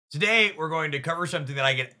Today, we're going to cover something that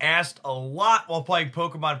I get asked a lot while playing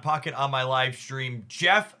Pokemon Pocket on my live stream.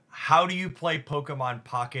 Jeff, how do you play Pokemon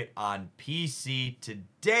Pocket on PC?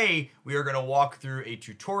 Today, we are going to walk through a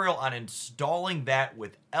tutorial on installing that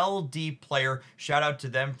with LDPlayer. Shout out to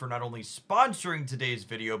them for not only sponsoring today's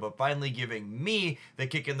video, but finally giving me the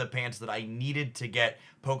kick in the pants that I needed to get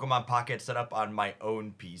Pokemon Pocket set up on my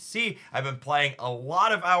own PC. I've been playing a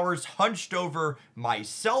lot of hours hunched over my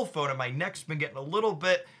cell phone, and my neck's been getting a little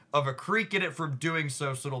bit of a creak in it from doing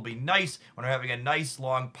so it'll be nice when I'm having a nice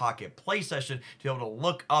long Pocket play session to be able to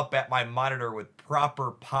look up at my monitor with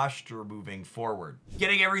proper posture moving forward.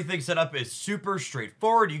 Getting everything set up is super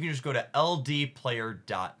straightforward. You can just go to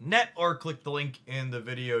ldplayer.net or click the link in the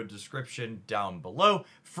video description down below.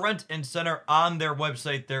 Front and center on their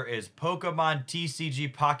website, there is Pokemon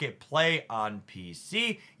TCG Pocket Play on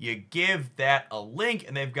PC. You give that a link,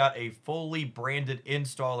 and they've got a fully branded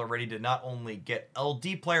installer ready to not only get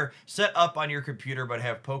LDPlayer set up on your computer, but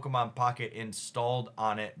have Pokemon Pocket installed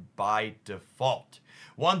on it by default.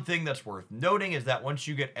 One thing that's worth noting is that once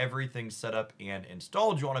you get everything set up and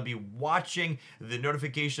installed, you want to be watching the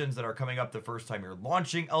notifications that are coming up the first time you're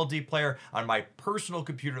launching LDPlayer. On my personal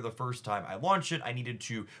computer, the first time I launched it, I needed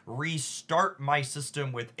to restart my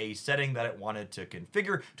system with a setting that it wanted to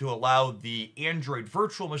configure to allow the Android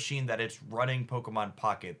virtual machine that it's running Pokemon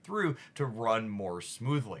Pocket through to run more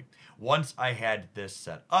smoothly. Once I had this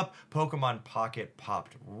set up, Pokemon Pocket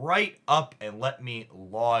popped right up and let me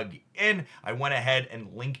log in. I went ahead and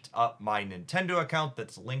linked up my Nintendo account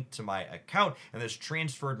that's linked to my account, and this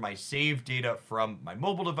transferred my save data from my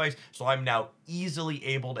mobile device, so I'm now easily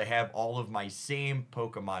able to have all of my same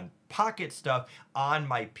Pokemon Pocket stuff on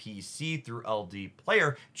my PC through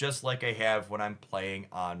LDPlayer, just like I have when I'm playing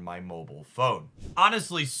on my mobile phone.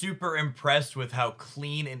 Honestly, super impressed with how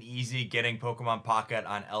clean and easy getting Pokemon Pocket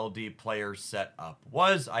on LDPlayer set up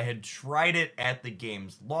was. I had tried it at the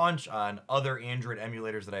game's launch on other Android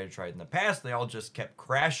emulators that I had tried in the past. They all just kept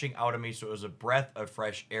crashing out of me, so it was a breath of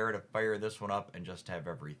fresh air to fire this one up and just have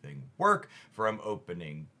everything work, from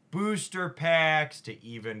opening booster packs to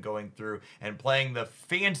even going through and playing the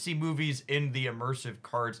fancy movies in the immersive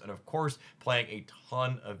cards, and of course playing a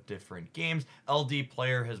ton of different games.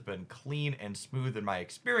 LDPlayer has been clean and smooth in my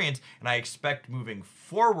experience, and I expect moving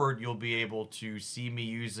forward you'll be able to see me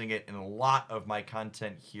using it in a lot of my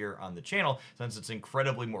content here on the channel, since it's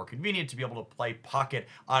incredibly more convenient to be able to play Pocket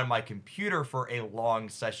on my computer for a long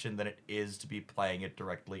session than it is to be playing it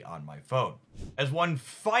directly on my phone. As one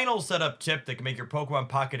final setup tip that can make your Pokemon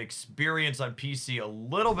Pocket experience on PC a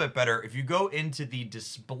little bit better, if you go into the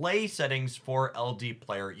display settings for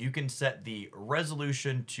LDPlayer, you can set the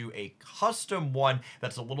resolution to a custom one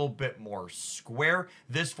that's a little bit more square.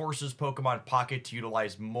 This forces Pokemon Pocket to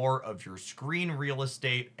utilize more of your screen real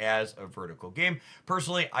estate as a vertical game.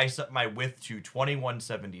 Personally, I set my width to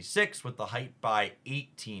 2176 with the height by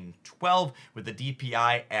 1812 with the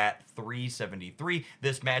DPI at 373.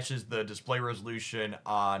 This matches the display resolution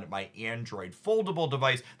on my Android foldable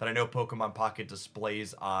device that I know Pokemon Pocket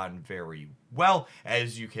displays on very well.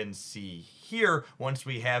 As you can see here, once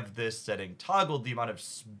we have this setting toggled, the amount of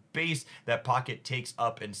space that Pocket takes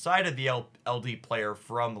up inside of the LDPlayer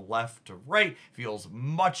from left to right feels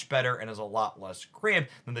much better and is a lot less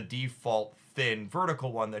cramped than the default thin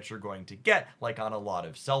vertical one that you're going to get like on a lot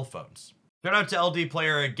of cell phones. Shout out to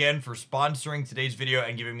LDPlayer again for sponsoring today's video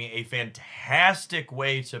and giving me a fantastic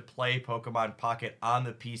way to play Pokemon Pocket on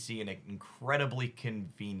the PC in an incredibly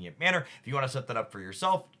convenient manner. If you want to set that up for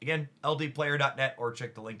yourself, again, ldplayer.net or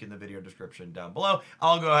check the link in the video description down below.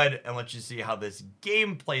 I'll go ahead and let you see how this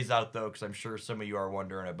game plays out though, because I'm sure some of you are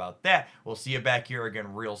wondering about that. We'll see you back here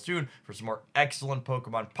again real soon for some more excellent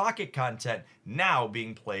Pokemon Pocket content now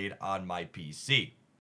being played on my PC.